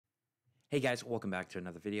Hey guys, welcome back to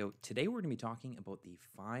another video. Today we're going to be talking about the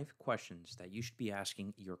 5 questions that you should be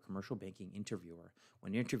asking your commercial banking interviewer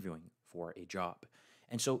when interviewing for a job.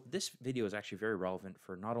 And so this video is actually very relevant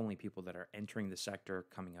for not only people that are entering the sector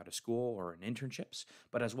coming out of school or in internships,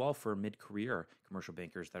 but as well for mid-career commercial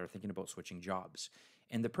bankers that are thinking about switching jobs.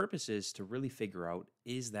 And the purpose is to really figure out,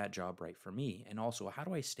 is that job right for me? And also, how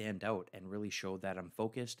do I stand out and really show that I'm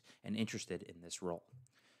focused and interested in this role?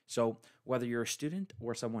 So whether you're a student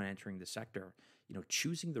or someone entering the sector,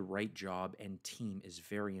 choosing the right job and team is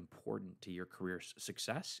very important to your career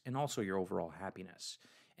success and also your overall happiness.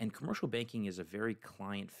 And commercial banking is a very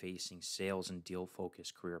client-facing, sales and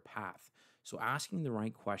deal-focused career path. So asking the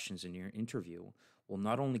right questions in your interview will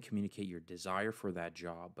not only communicate your desire for that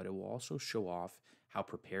job, but it will also show off how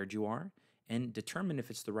prepared you are and determine if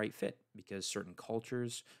it's the right fit, because certain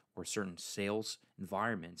cultures or certain sales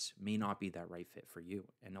environments may not be that right fit for you.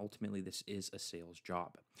 And ultimately, this is a sales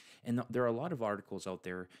job. And there are a lot of articles out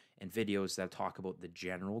there and videos that talk about the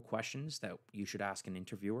general questions that you should ask an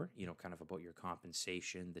interviewer, kind of about your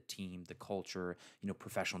compensation, the team, the culture,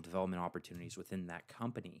 professional development opportunities within that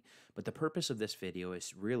company. But the purpose of this video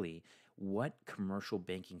is really, what commercial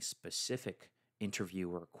banking specific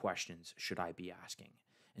interviewer questions should I be asking?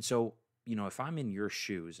 And so, if I'm in your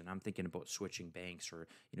shoes and I'm thinking about switching banks or,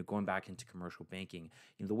 going back into commercial banking,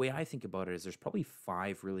 the way I think about it is there's probably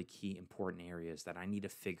 5 really key important areas that I need to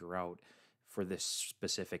figure out for this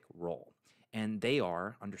specific role. And they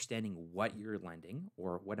are understanding what you're lending,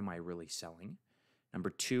 or what am I really selling?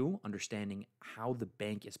 Number 2, understanding how the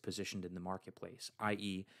bank is positioned in the marketplace,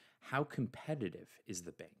 i.e., how competitive is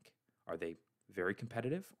the bank? Are they very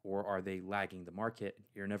competitive, or are they lagging the market?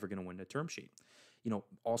 You're never going to win a term sheet.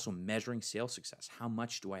 Also measuring sales success. How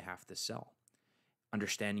much do I have to sell?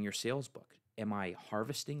 Understanding your sales book. Am I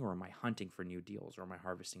harvesting or am I hunting for new deals, or am I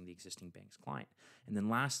harvesting the existing bank's client? And then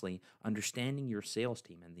lastly, understanding your sales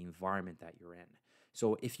team and the environment that you're in.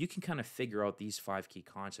 So if you can kind of figure out these 5 key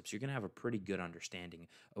concepts, you're going to have a pretty good understanding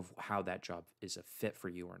of how that job is a fit for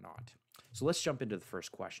you or not. So let's jump into the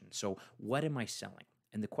first question. So what am I selling?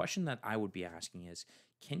 And the question that I would be asking is,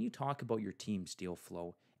 can you talk about your team's deal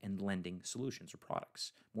flow and lending solutions or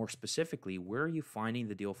products? More specifically, where are you finding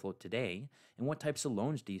the deal flow today, and what types of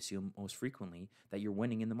loans do you see most frequently that you're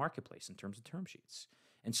winning in the marketplace in terms of term sheets?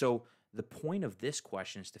 And so the point of this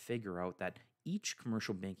question is to figure out that each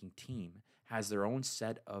commercial banking team has their own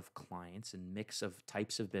set of clients and mix of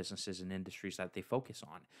types of businesses and industries that they focus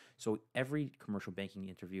on. So every commercial banking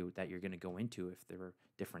interview that you're going to go into, if there are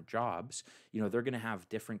different jobs, they're going to have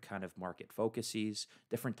different kind of market focuses,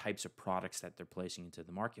 different types of products that they're placing into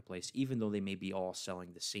the marketplace, even though they may be all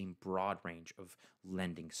selling the same broad range of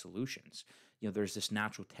lending solutions. There's this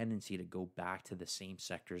natural tendency to go back to the same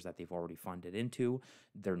sectors that they've already funded into.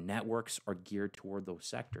 Their networks are geared toward those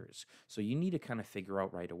sectors. So you need to kind of figure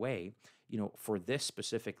out right away, for this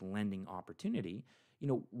specific lending opportunity,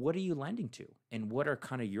 what are you lending to, and what are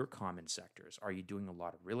kind of your common sectors? Are you doing a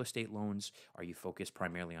lot of real estate loans? Are you focused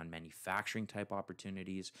primarily on manufacturing type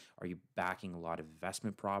opportunities? Are you backing a lot of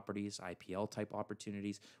investment properties, IPL type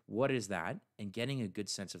opportunities? What is that? And getting a good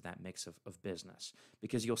sense of that mix of business,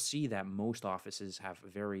 because you'll see that most offices have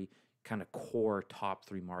very kind of core top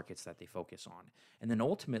 3 markets that they focus on. And then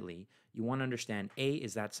ultimately, you want to understand, A,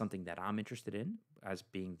 is that something that I'm interested in as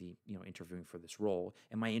being the, interviewing for this role?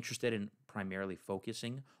 Am I interested in primarily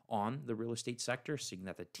focusing on the real estate sector, seeing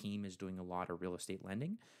that the team is doing a lot of real estate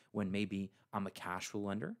lending when maybe I'm a cash flow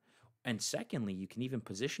lender? And secondly, you can even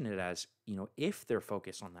position it as, if they're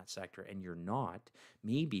focused on that sector and you're not,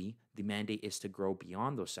 maybe the mandate is to grow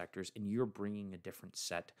beyond those sectors and you're bringing a different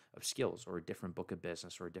set of skills or a different book of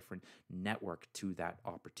business or a different network to that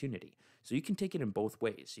opportunity. So you can take it in both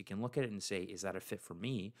ways. You can look at it and say, is that a fit for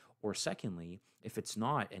me? Or secondly, if it's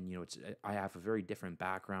not, and I have a very different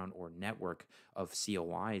background or network of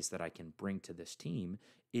COIs that I can bring to this team,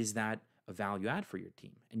 is that a value add for your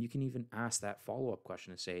team? And you can even ask that follow-up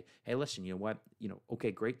question and say, hey, listen, you know what,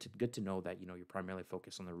 okay, great, good to know that, you're primarily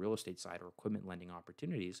focused on the real estate side or equipment lending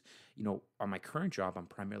opportunities. On my current job, I'm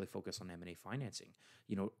primarily focused on M&A financing.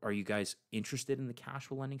 Are you guys interested in the cash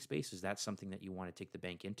flow lending space? Is that something that you want to take the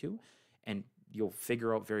bank into? And you'll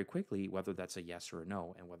figure out very quickly whether that's a yes or a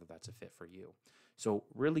no and whether that's a fit for you. So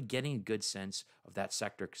really getting a good sense of that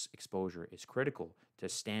sector exposure is critical to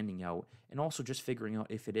standing out and also just figuring out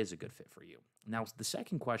if it is a good fit for you. Now, the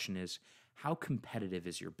second question is, how competitive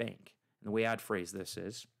is your bank? And the way I'd phrase this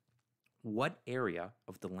is, what area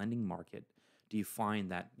of the lending market do you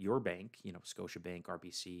find that your bank, Scotiabank,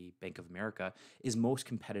 RBC, Bank of America, is most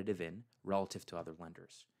competitive in relative to other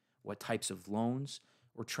lenders? What types of loans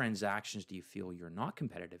or transactions do you feel you're not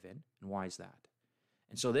competitive in, and why is that?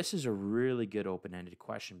 And so this is a really good open-ended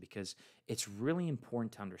question because it's really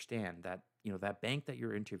important to understand that, that bank that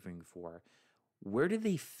you're interviewing for, where do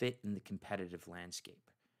they fit in the competitive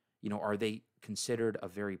landscape? Are they considered a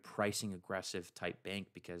very pricing aggressive type bank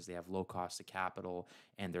because they have low cost of capital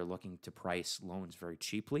and they're looking to price loans very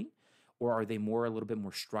cheaply? Or are they more a little bit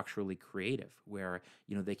more structurally creative where,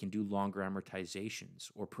 they can do longer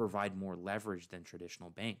amortizations or provide more leverage than traditional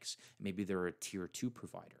banks? Maybe they're a tier two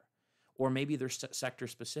provider. Or maybe they're sector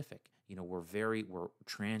specific. We're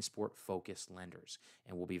transport focused lenders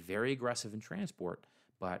and we'll be very aggressive in transport,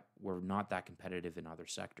 but we're not that competitive in other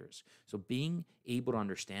sectors. So being able to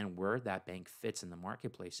understand where that bank fits in the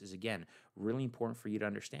marketplace is, again, really important for you to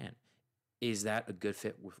understand. Is that a good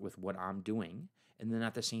fit with what I'm doing? And then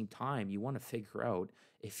at the same time, you want to figure out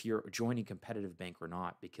if you're joining a competitive bank or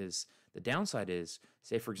not, because the downside is,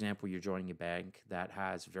 say, for example, you're joining a bank that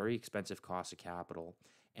has very expensive cost of capital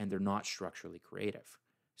and they're not structurally creative.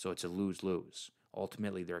 So it's a lose-lose.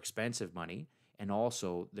 Ultimately, they're expensive money, and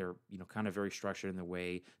also they're kind of very structured in the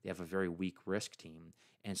way they have a very weak risk team,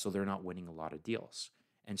 and so they're not winning a lot of deals.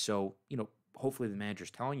 And so hopefully the manager's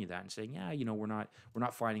telling you that and saying, yeah, we're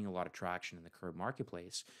not finding a lot of traction in the current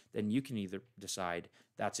marketplace. Then you can either decide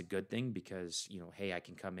that's a good thing because hey, I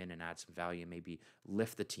can come in and add some value and maybe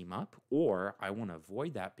lift the team up, or I want to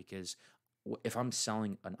avoid that because if I'm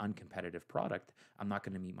selling an uncompetitive product, I'm not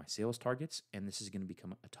going to meet my sales targets, and this is going to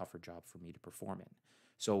become a tougher job for me to perform in.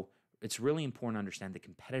 So it's really important to understand the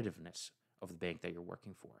competitiveness of the bank that you're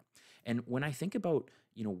working for. And when I think about,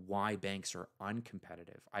 why banks are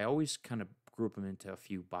uncompetitive, I always kind of group them into a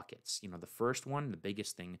few buckets. The first one, the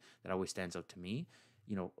biggest thing that always stands out to me,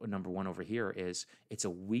 number one over here is it's a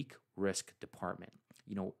weak risk department.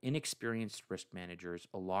 Inexperienced risk managers,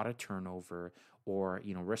 a lot of turnover, or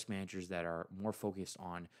risk managers that are more focused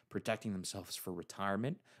on protecting themselves for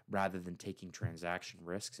retirement rather than taking transaction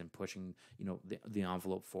risks and pushing the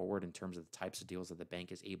envelope forward in terms of the types of deals that the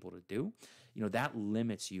bank is able to do. That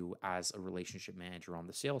limits you as a relationship manager on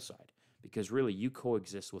the sales side, because really you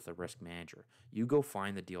coexist with a risk manager. You go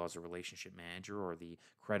find the deal as a relationship manager or the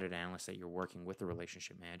credit analyst that you're working with, the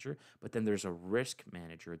relationship manager, but then there's a risk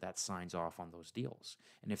manager that signs off on those deals.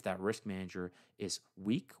 And if that risk manager is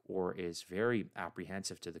weak or is very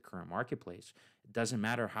apprehensive to the current marketplace, it doesn't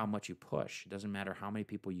matter how much you push, it doesn't matter how many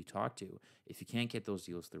people you talk to, if you can't get those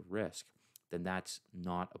deals through risk, then that's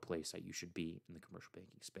not a place that you should be in the commercial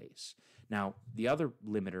banking space. Now, the other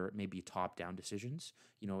limiter may be top-down decisions,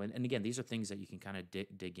 and again, these are things that you can kind of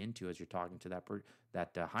dig into as you're talking to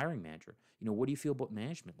that hiring manager. What do you feel about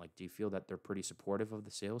management? Like, do you feel that they're pretty supportive of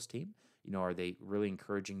the sales team? Are they really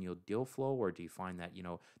encouraging deal flow, or do you find that,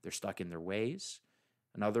 they're stuck in their ways?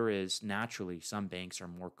 Another is naturally some banks are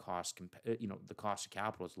more the cost of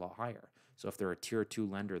capital is a lot higher. So if they're a tier two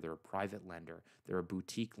lender, they're a private lender, they're a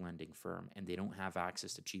boutique lending firm, and they don't have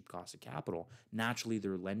access to cheap cost of capital, naturally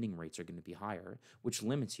their lending rates are going to be higher, which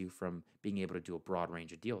limits you from being able to do a broad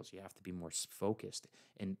range of deals. You have to be more focused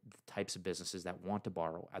in the types of businesses that want to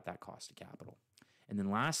borrow at that cost of capital. And then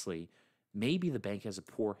lastly, maybe the bank has a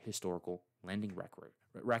poor historical lending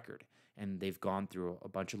record, and they've gone through a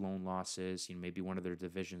bunch of loan losses. Maybe one of their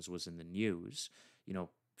divisions was in the news.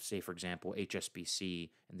 Say for example, HSBC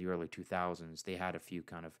in the early 2000s, they had a few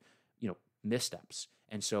kind of missteps,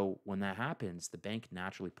 and so when that happens, the bank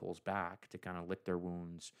naturally pulls back to kind of lick their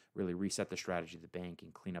wounds, really reset the strategy of the bank,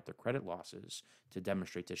 and clean up their credit losses to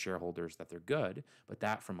demonstrate to shareholders that they're good. But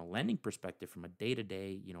that, from a lending perspective, from a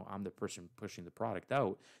day-to-day, I'm the person pushing the product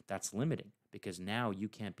out, that's limiting because now you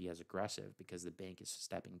can't be as aggressive because the bank is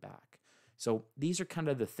stepping back. So these are kind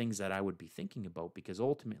of the things that I would be thinking about, because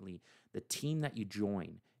ultimately the team that you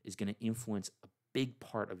join is going to influence a big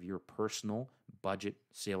part of your personal budget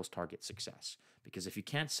sales target success. Because if you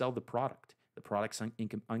can't sell the product's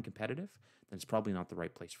uncompetitive, then it's probably not the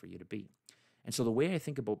right place for you to be. And so the way I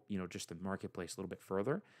think about, just the marketplace a little bit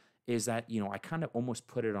further is that, I kind of almost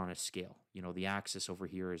put it on a scale. The axis over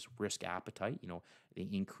here is risk appetite, the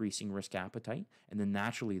increasing risk appetite. And then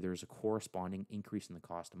naturally there's a corresponding increase in the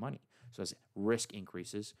cost of money. So as risk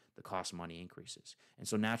increases, the cost of money increases. And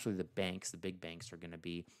so naturally the big banks are going to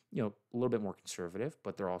be, a little bit more conservative,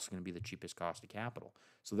 but they're also going to be the cheapest cost of capital.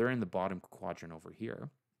 So they're in the bottom quadrant over here.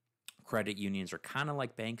 Credit unions are kind of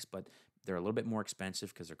like banks, but they're a little bit more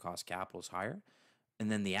expensive because their cost of capital is higher.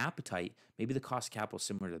 And then the appetite, maybe the cost of capital is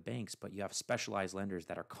similar to the banks, but you have specialized lenders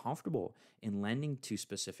that are comfortable in lending to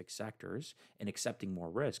specific sectors and accepting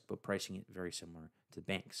more risk, but pricing it very similar to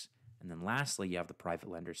banks. And then lastly, you have the private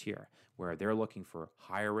lenders here, where they're looking for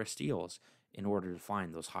higher risk deals in order to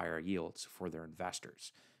find those higher yields for their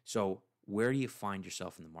investors. So where do you find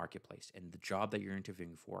yourself in the marketplace? And the job that you're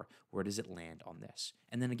interviewing for, where does it land on this?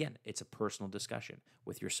 And then again, it's a personal discussion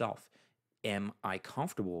with yourself. Am I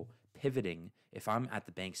comfortable pivoting if I'm at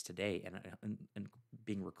the banks today and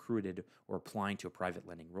being recruited or applying to a private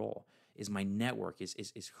lending role? Is my network,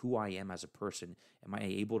 is who I am as a person, am I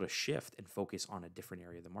able to shift and focus on a different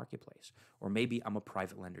area of the marketplace? Or maybe I'm a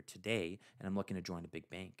private lender today and I'm looking to join a big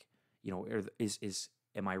bank.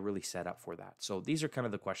 Am I really set up for that? So these are kind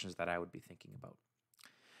of the questions that I would be thinking about.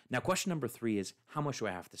 Now, question number 3 is, how much do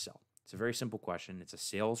I have to sell? It's a very simple question. It's a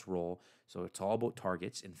sales role. So it's all about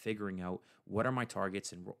targets and figuring out what are my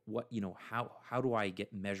targets and how do I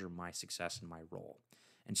measure my success in my role?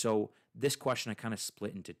 And so this question I kind of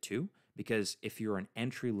split into 2, because if you're an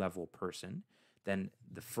entry-level person, then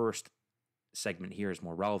the first segment here is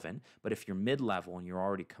more relevant. But if you're mid-level and you're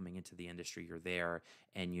already coming into the industry, you're there,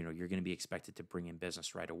 and you're going to be expected to bring in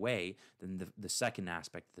business right away, then the second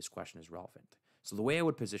aspect of this question is relevant. So the way I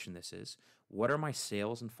would position this is, what are my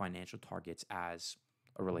sales and financial targets as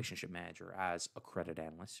a relationship manager, as a credit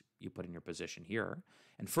analyst? You put in your position here.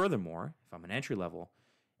 And furthermore, if I'm an entry level,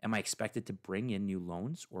 am I expected to bring in new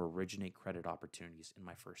loans or originate credit opportunities in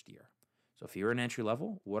my first year? So if you're an entry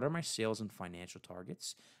level, what are my sales and financial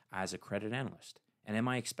targets as a credit analyst? And am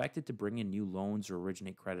I expected to bring in new loans or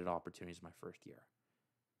originate credit opportunities in my first year?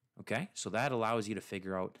 Okay, so that allows you to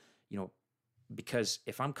figure out, because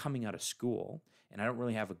if I'm coming out of school and I don't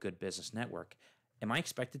really have a good business network, am I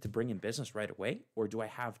expected to bring in business right away, or do I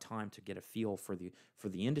have time to get a feel for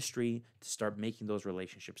the industry, to start making those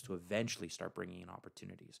relationships, to eventually start bringing in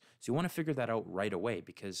opportunities? So you want to figure that out right away,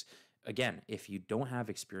 because again, if you don't have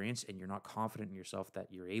experience and you're not confident in yourself that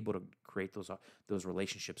you're able to create those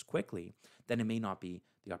relationships quickly, then it may not be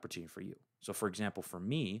the opportunity for you. So for example, for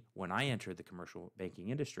me, when I entered the commercial banking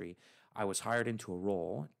industry, I was hired into a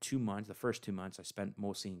role. 2 months, the first 2 months, I spent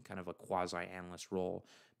mostly in kind of a quasi-analyst role,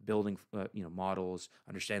 building models,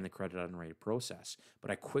 understanding the credit underwriting process. But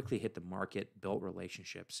I quickly hit the market, built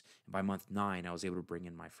relationships, and by month 9, I was able to bring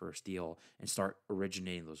in my first deal and start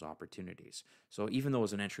originating those opportunities. So even though it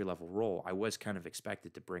was an entry-level role, I was kind of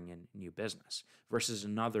expected to bring in new business, versus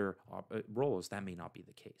in other roles that may not be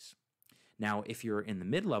the case. Now, if you're in the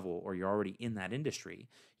mid-level or you're already in that industry,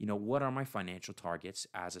 what are my financial targets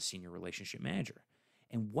as a senior relationship manager?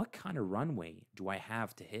 And what kind of runway do I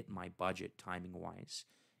have to hit my budget timing-wise?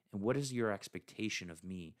 And what is your expectation of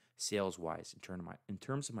me sales-wise in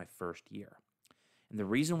terms of my first year? And the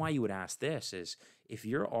reason why you would ask this is, if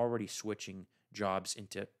you're already switching jobs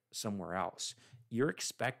into somewhere else, you're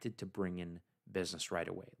expected to bring in business right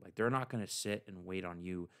away. Like, they're not going to sit and wait on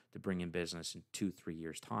you to bring in business in 2-3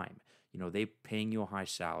 years time. They're paying you a high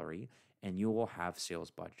salary, and you will have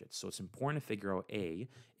sales budgets. So it's important to figure out,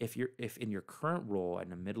 if in your current role,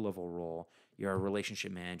 in a mid-level role, you're a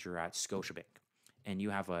relationship manager at Scotiabank and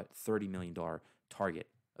you have a $30 million target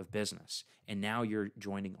of business, and now you're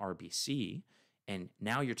joining RBC and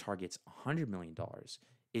now your target's $100 million.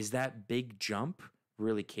 Is that big jump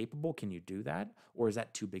really capable? Can you do that? Or is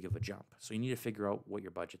that too big of a jump? So you need to figure out what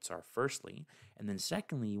your budgets are firstly. And then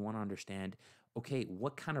secondly, you want to understand, okay,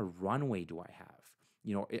 what kind of runway do I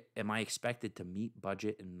have? Am I expected to meet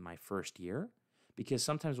budget in my first year? Because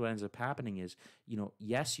sometimes what ends up happening is,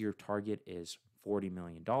 yes, your target is $40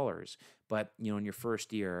 million, but, in your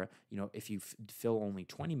first year, if you fill only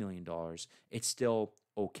 $20 million, it's still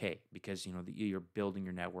okay, because, you're building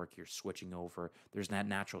your network, you're switching over. There's that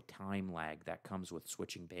natural time lag that comes with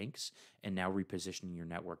switching banks and now repositioning your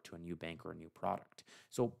network to a new bank or a new product.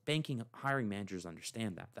 So banking hiring managers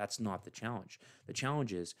understand that. That's not the challenge. The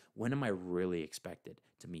challenge is, when am I really expected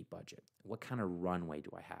to meet budget? What kind of runway do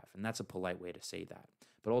I have? And that's a polite way to say that.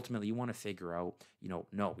 But ultimately, you want to figure out,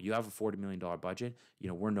 no, you have a $40 million budget.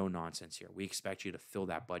 We're no nonsense here. We expect you to fill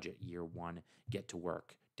that budget year 1, get to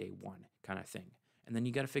work day 1 kind of thing. And then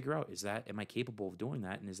you got to figure out, am I capable of doing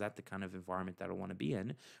that? And is that the kind of environment that I want to be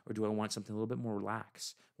in? Or do I want something a little bit more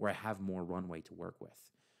relaxed, where I have more runway to work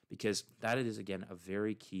with? Because that is, again, a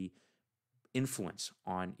very key influence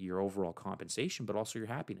on your overall compensation, but also your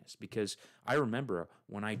happiness. Because I remember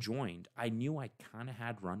when I joined, I knew I kind of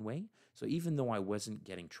had runway. So even though I wasn't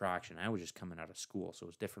getting traction, I was just coming out of school, so it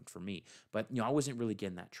was different for me. But I wasn't really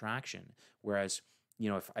getting that traction. Whereas,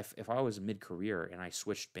 if I was mid-career and I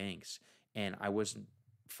switched banks and I wasn't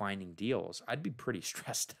finding deals, I'd be pretty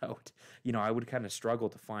stressed out. I would kind of struggle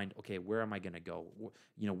to find, okay, where am I going to go?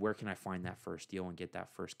 Where can I find that first deal and get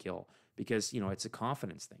that first kill? Because, it's a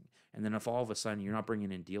confidence thing. And then if all of a sudden you're not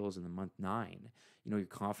bringing in deals in the month 9, your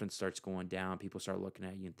confidence starts going down. People start looking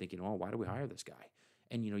at you and thinking, oh, why do we hire this guy?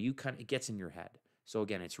 And, it gets in your head. So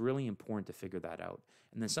again, it's really important to figure that out.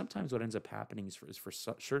 And then sometimes what ends up happening is for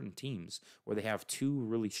certain teams where they have two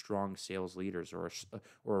really strong sales leaders or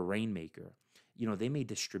a rainmaker, they may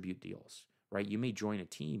distribute deals, right? You may join a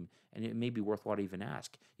team and it may be worthwhile to even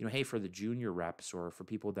ask, hey, for the junior reps or for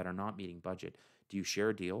people that are not meeting budget, do you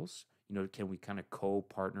share deals? Can we kind of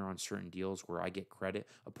co-partner on certain deals where I get credit,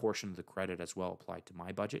 a portion of the credit as well applied to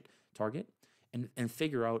my budget target? And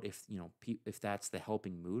figure out if that's the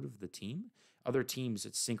helping mood of the team. Other teams,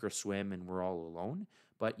 it's sink or swim and we're all alone.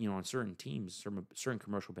 But on certain teams, certain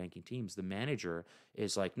commercial banking teams, the manager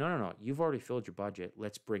is like, no, you've already filled your budget.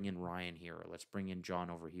 Let's bring in Ryan here, or let's bring in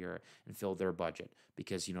John over here and fill their budget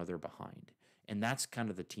because they're behind. And that's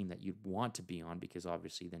kind of the team that you'd want to be on, because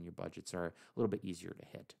obviously then your budgets are a little bit easier to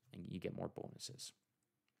hit and you get more bonuses.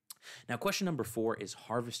 Now, question number 4 is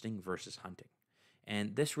harvesting versus hunting.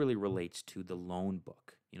 And this really relates to the loan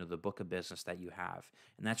book, the book of business that you have.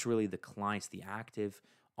 And that's really the clients, the active,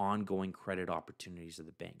 ongoing credit opportunities of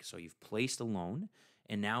the bank. So you've placed a loan,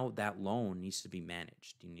 and now that loan needs to be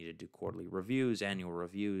managed. You need to do quarterly reviews, annual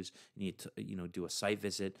reviews. You need to, do a site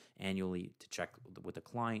visit annually to check with the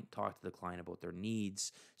client, talk to the client about their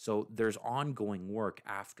needs. So there's ongoing work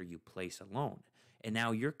after you place a loan. And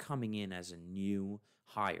now you're coming in as a new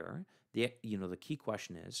hire. The key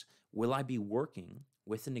question is, will I be working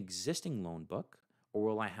with an existing loan book, or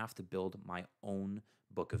will I have to build my own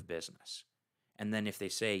book of business? And then if they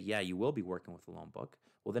say, yeah, you will be working with a loan book,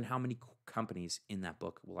 well, then how many companies in that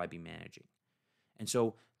book will I be managing? And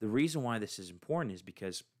so the reason why this is important is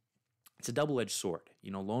because it's a double-edged sword.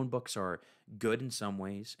 Loan books are good in some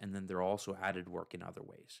ways, and then they're also added work in other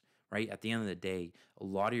ways, right? At the end of the day, a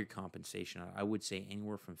lot of your compensation, I would say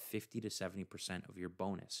anywhere from 50 to 70% of your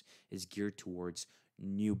bonus is geared towards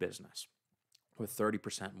new business, with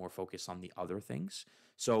 30% more focus on the other things.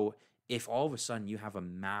 So if all of a sudden you have a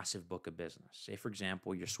massive book of business, say for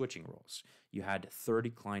example, you're switching roles, you had 30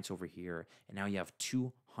 clients over here, and now you have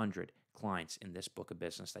 200 clients in this book of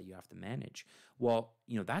business that you have to manage. Well,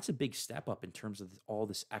 that's a big step up in terms of all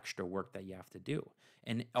this extra work that you have to do.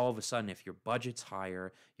 And all of a sudden, if your budget's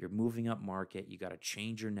higher, you're moving up market, you got to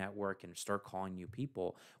change your network and start calling new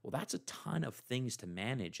people. Well, that's a ton of things to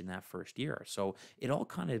manage in that first year. So it all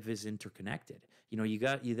kind of is interconnected.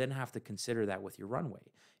 You then have to consider that with your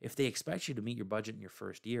runway. If they expect you to meet your budget in your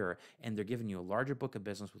first year and they're giving you a larger book of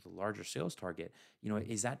business with a larger sales target,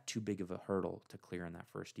 is that too big of a hurdle to clear in that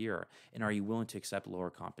first year? And are you willing to accept lower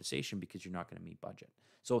compensation because you're not going to meet budget?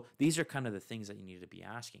 So these are kind of the things that you need to be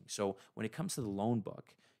asking. So when it comes to the loan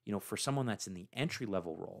book, for someone that's in the entry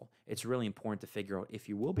level role, it's really important to figure out if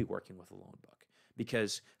you will be working with a loan book.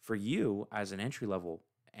 Because for you as an entry level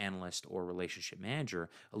analyst or relationship manager,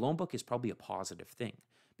 a loan book is probably a positive thing,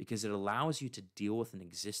 because it allows you to deal with an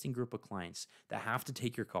existing group of clients that have to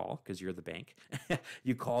take your call because you're the bank.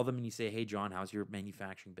 You call them and you say, hey, John, how's your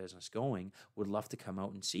manufacturing business going? Would love to come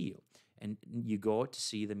out and see you. And you go out to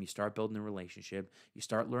see them, you start building a relationship, you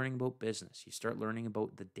start learning about business, you start learning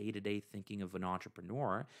about the day-to-day thinking of an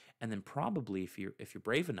entrepreneur, and then probably if you're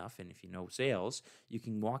brave enough and if you know sales, you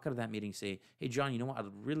can walk out of that meeting and say, hey, John, you know what, I'd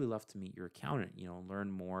really love to meet your accountant,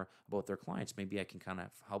 learn more about their clients. Maybe I can kind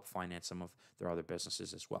of help finance some of their other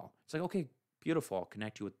businesses as well. It's like, okay, beautiful, I'll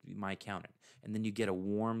connect you with my accountant. And then you get a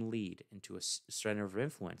warm lead into a center of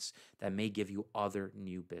influence that may give you other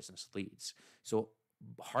new business leads. So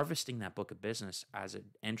harvesting that book of business as an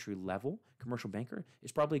entry level commercial banker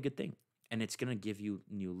is probably a good thing. And it's going to give you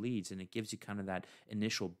new leads, and it gives you kind of that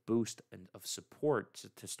initial boost of support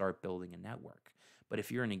to start building a network. But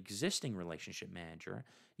if you're an existing relationship manager,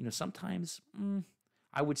 sometimes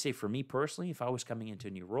I would say for me personally, if I was coming into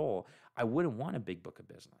a new role, I wouldn't want a big book of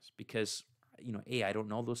business because I don't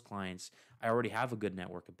know those clients. I already have a good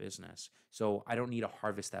network of business, so I don't need to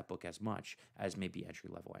harvest that book as much as maybe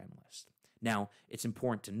entry-level analyst. Now, it's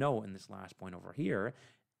important to know in this last point over here,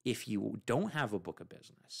 if you don't have a book of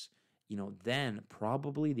business, then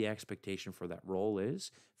probably the expectation for that role is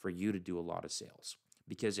for you to do a lot of sales.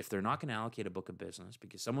 Because if they're not going to allocate a book of business,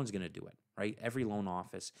 because someone's going to do it, right? Every loan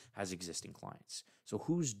office has existing clients. So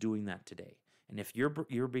who's doing that today? And if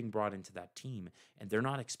you're being brought into that team and they're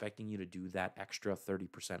not expecting you to do that extra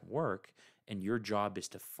 30% work, and your job is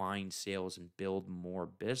to find sales and build more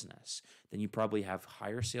business, then you probably have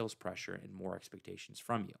higher sales pressure and more expectations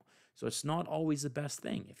from you. So it's not always the best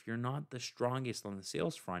thing. If you're not the strongest on the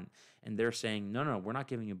sales front and they're saying, no, we're not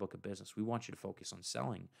giving you a book of business, we want you to focus on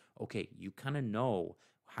selling. Okay, you kind of know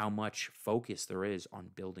how much focus there is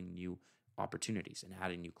on building new opportunities and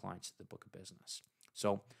adding new clients to the book of business.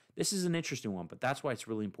 So this is an interesting one, but that's why it's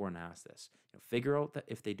really important to ask this. Figure out that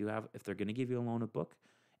if they're going to give you a loan book,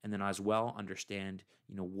 and then as well understand,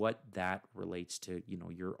 what that relates to,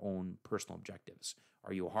 your own personal objectives.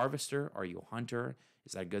 Are you a harvester? Are you a hunter?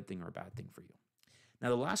 Is that a good thing or a bad thing for you? Now,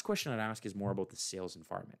 the last question I'd ask is more about the sales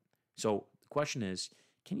environment. So the question is,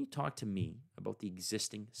 can you talk to me about the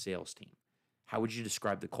existing sales team? How would you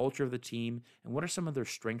describe the culture of the team, and what are some of their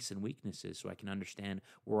strengths and weaknesses so I can understand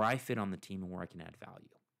where I fit on the team and where I can add value?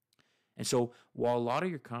 And so while a lot of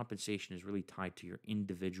your compensation is really tied to your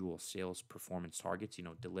individual sales performance targets,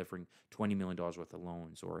 delivering $20 million worth of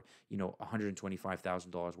loans or,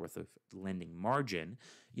 $125,000 worth of lending margin,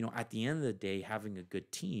 at the end of the day, having a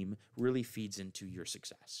good team really feeds into your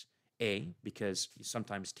success. Because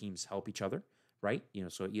sometimes teams help each other, right?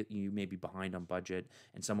 So you may be behind on budget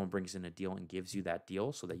and someone brings in a deal and gives you that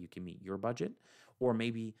deal so that you can meet your budget. Or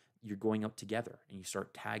maybe you're going out together and you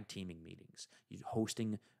start tag teaming meetings, you're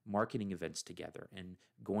hosting marketing events together and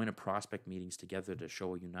going to prospect meetings together to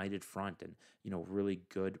show a united front and, really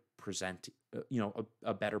good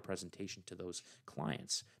a better presentation to those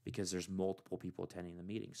clients because there's multiple people attending the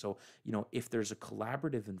meeting. So, if there's a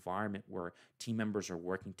collaborative environment where team members are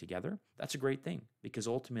working together, that's a great thing because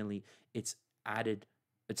ultimately it's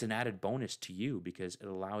an added bonus to you because it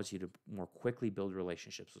allows you to more quickly build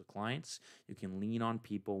relationships with clients. You can lean on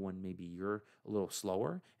people when maybe you're a little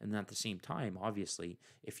slower. And then at the same time, obviously,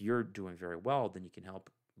 if you're doing very well, then you can help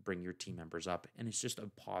bring your team members up. And it's just a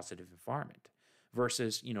positive environment.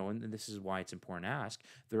 Versus, and this is why it's important to ask,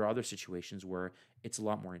 there are other situations where it's a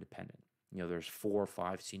lot more independent. There's 4 or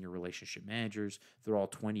 5 senior relationship managers. They're all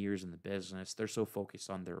 20 years in the business. They're so focused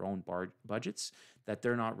on their own budgets that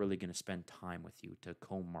they're not really going to spend time with you to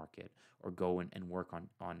co-market or go and work on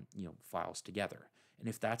files together. And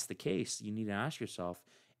if that's the case, you need to ask yourself,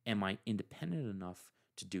 am I independent enough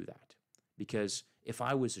to do that? Because if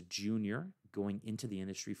I was a junior going into the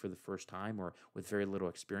industry for the first time or with very little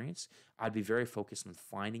experience, I'd be very focused on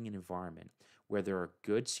finding an environment where there are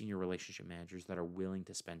good senior relationship managers that are willing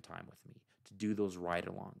to spend time with me, to do those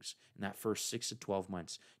ride-alongs in that first 6 to 12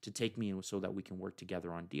 months, to take me in so that we can work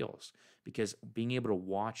together on deals. Because being able to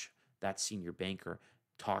watch that senior banker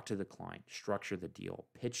talk to the client, structure the deal,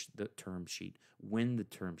 pitch the term sheet, win the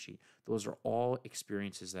term sheet, those are all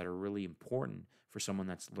experiences that are really important for someone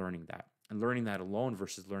that's learning that. And learning that alone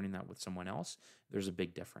versus learning that with someone else, there's a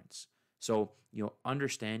big difference. So,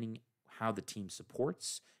 understanding how the team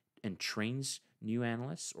supports and trains new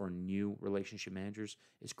analysts or new relationship managers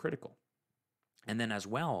is critical. And then as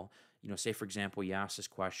well, say for example, you ask this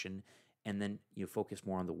question and then you focus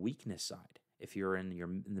more on the weakness side. If you're in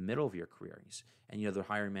the middle of your career and the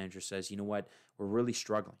hiring manager says, what, we're really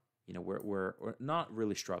struggling. We're not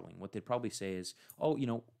really struggling. What they'd probably say is,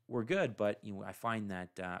 we're good, but I find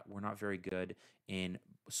that we're not very good in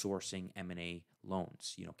sourcing M&A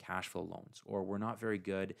loans, cash flow loans, or we're not very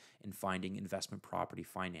good in finding investment property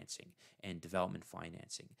financing and development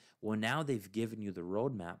financing. Well, now they've given you the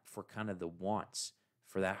roadmap for kind of the wants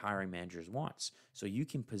for that hiring manager's wants. So you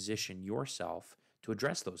can position yourself to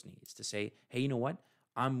address those needs, to say, hey, you know what?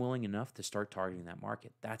 I'm willing enough to start targeting that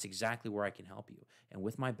market. That's exactly where I can help you. And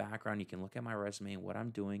with my background, you can look at my resume and what I'm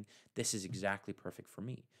doing. This is exactly perfect for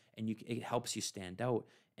me. And it helps you stand out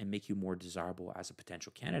and make you more desirable as a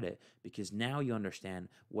potential candidate because now you understand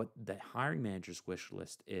what the hiring manager's wish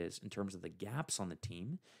list is in terms of the gaps on the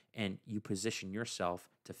team, and you position yourself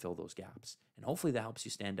to fill those gaps. And hopefully that helps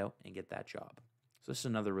you stand out and get that job. So this is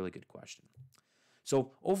another really good question.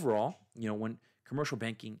 So overall, when commercial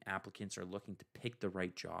banking applicants are looking to pick the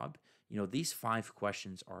right job, these 5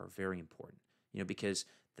 questions are very important, because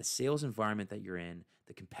the sales environment that you're in,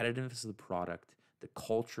 the competitiveness of the product, the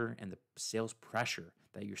culture and the sales pressure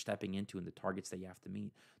that you're stepping into and the targets that you have to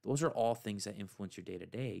meet, those are all things that influence your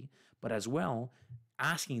day-to-day. But as well,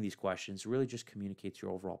 asking these questions really just communicates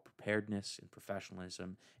your overall preparedness and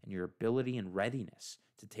professionalism and your ability and readiness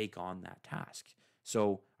to take on that task.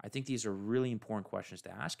 So I think these are really important questions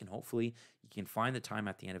to ask, and hopefully you can find the time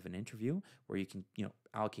at the end of an interview where you can,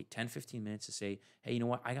 allocate 10, 15 minutes to say, hey, you know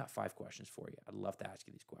what, I got 5 questions for you. I'd love to ask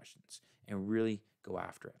you these questions and really go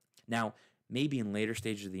after it. Now, maybe in later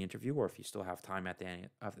stages of the interview, or if you still have time at the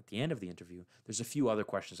end of the interview, there's a few other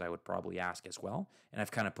questions I would probably ask as well, and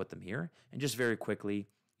I've kind of put them here. And just very quickly,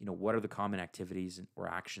 what are the common activities or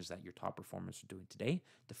actions that your top performers are doing today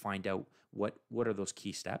to find out what are those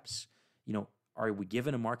key steps? Are we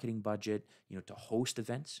given a marketing budget, to host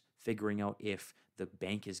events, figuring out if the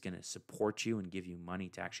bank is going to support you and give you money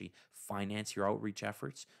to actually finance your outreach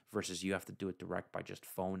efforts versus you have to do it direct by just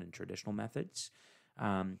phone and traditional methods?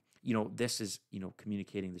 This is,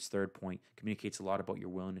 communicating this third point communicates a lot about your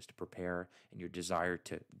willingness to prepare and your desire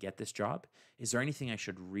to get this job. Is there anything I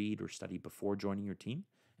should read or study before joining your team?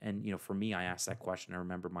 And, for me, I asked that question. I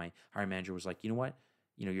remember my hiring manager was like, you know what?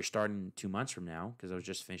 You're starting 2 months from now, because I was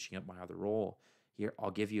just finishing up my other role. Here,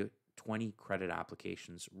 I'll give you 20 credit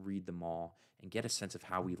applications, read them all, and get a sense of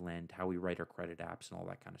how we lend, how we write our credit apps, and all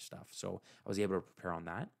that kind of stuff. So I was able to prepare on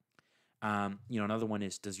that. Another one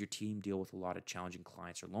is, does your team deal with a lot of challenging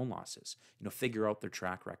clients or loan losses? Figure out their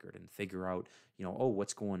track record and figure out, oh,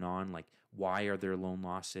 what's going on? Like, why are there loan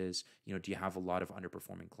losses? Do you have a lot of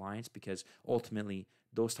underperforming clients? Because ultimately,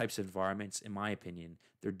 those types of environments, in my opinion,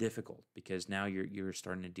 they're difficult, because now you're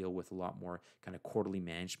starting to deal with a lot more kind of quarterly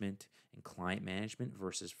management and client management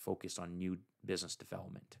versus focused on new business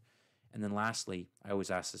development. And then lastly, I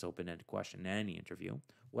always ask this open-ended question in any interview: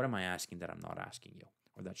 what am I asking that I'm not asking you,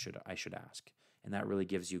 or that I should ask? And that really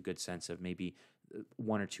gives you a good sense of maybe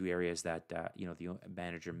one or two areas that the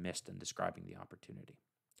manager missed in describing the opportunity.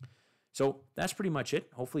 So that's pretty much it.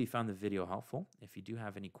 Hopefully you found the video helpful. If you do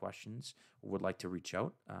have any questions or would like to reach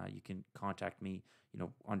out, you can contact me,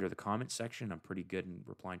 under the comments section. I'm pretty good in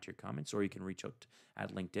replying to your comments, or you can reach out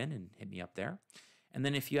at LinkedIn and hit me up there. And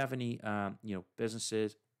then if you have any,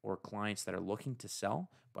 businesses or clients that are looking to sell,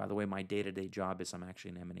 by the way, my day-to-day job is I'm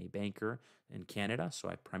actually an M&A banker in Canada, so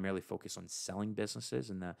I primarily focus on selling businesses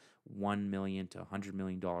in the $1 million to $100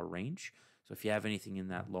 million range. So if you have anything in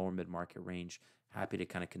that lower mid-market range, happy to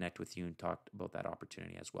kind of connect with you and talk about that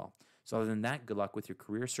opportunity as well. So other than that, good luck with your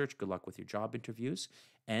career search, good luck with your job interviews,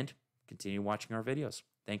 and continue watching our videos.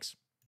 Thanks.